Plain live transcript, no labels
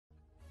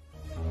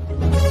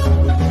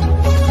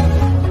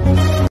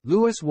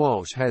Louis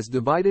Walsh has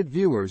divided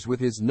viewers with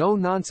his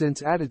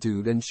no-nonsense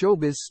attitude and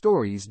showbiz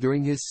stories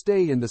during his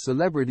stay in the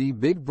Celebrity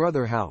Big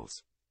Brother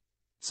house.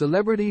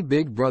 Celebrity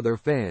Big Brother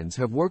fans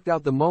have worked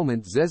out the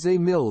moment Zeze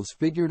Mills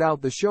figured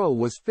out the show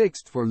was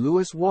fixed for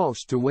Louis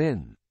Walsh to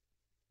win.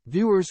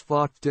 Viewers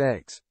flocked to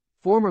X,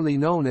 formerly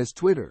known as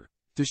Twitter,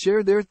 to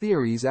share their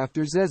theories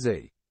after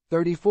Zeze,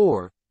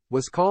 34,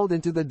 was called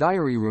into the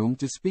diary room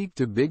to speak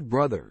to Big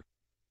Brother.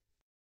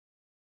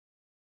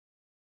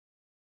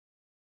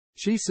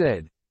 She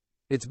said,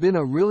 "It's been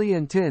a really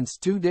intense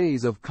 2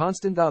 days of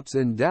constant ups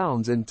and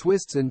downs and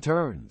twists and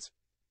turns.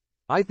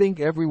 I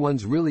think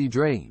everyone's really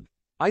drained.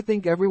 I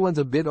think everyone's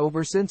a bit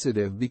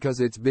oversensitive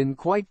because it's been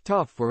quite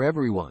tough for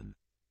everyone.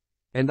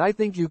 And I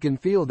think you can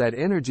feel that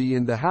energy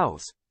in the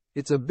house.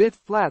 It's a bit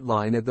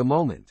flatline at the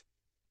moment.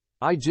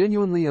 I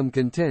genuinely am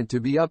content to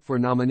be up for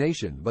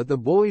nomination, but the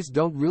boys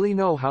don't really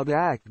know how to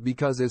act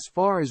because as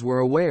far as we're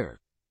aware,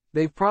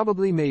 they've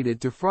probably made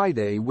it to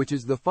Friday, which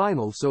is the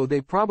final, so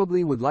they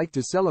probably would like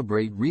to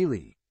celebrate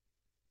really.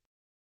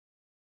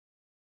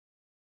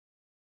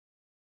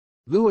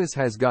 Louis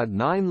has got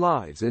 9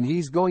 lives and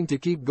he's going to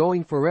keep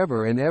going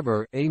forever and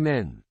ever,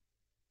 amen.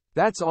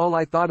 That's all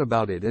I thought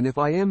about it, and if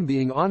I am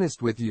being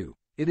honest with you,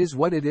 it is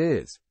what it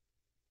is."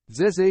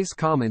 Zeze's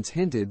comments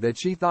hinted that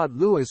she thought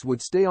Louis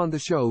would stay on the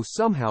show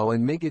somehow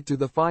and make it to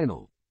the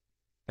final.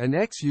 An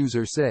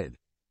ex-user said,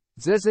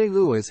 "Zeze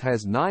Louis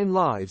has 9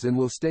 lives and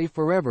will stay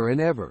forever and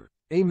ever,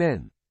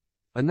 amen."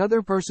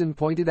 Another person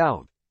pointed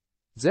out,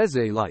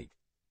 "Zeze like,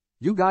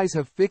 you guys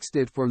have fixed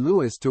it for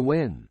Louis to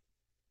win.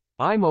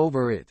 I'm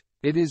over it.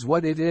 It is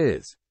what it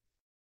is."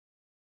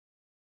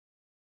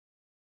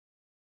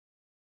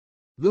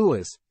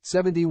 Louis,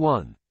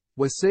 71,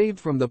 was saved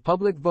from the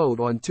public vote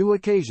on 2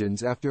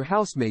 occasions after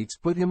housemates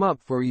put him up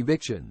for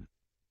eviction.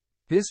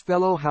 His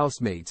fellow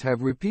housemates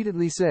have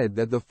repeatedly said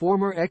that the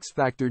former X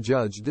Factor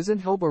judge doesn't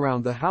help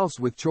around the house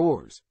with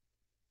chores.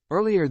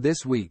 Earlier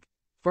this week,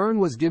 Fern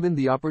was given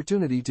the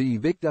opportunity to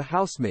evict a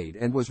housemate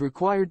and was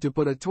required to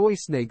put a toy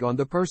snake on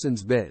the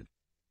person's bed.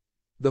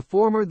 The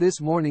former This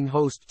Morning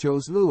host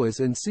chose Louis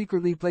and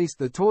secretly placed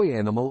the toy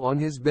animal on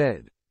his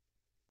bed.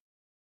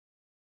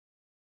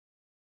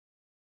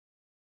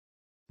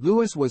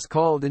 Louis was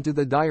called into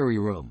the diary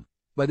room,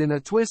 but in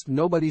a twist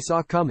nobody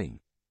saw coming,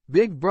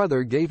 Big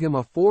Brother gave him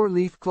a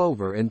 4-leaf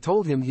clover and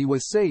told him he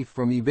was safe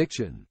from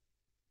eviction.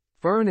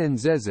 Fern and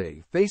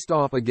Zeze faced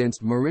off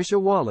against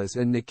Marisha Wallace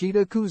and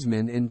Nikita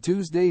Kuzmin in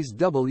Tuesday's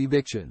double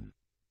eviction.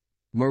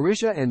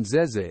 Marisha and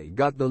Zeze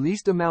got the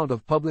least amount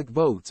of public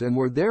votes and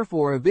were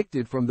therefore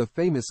evicted from the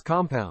famous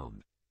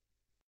compound.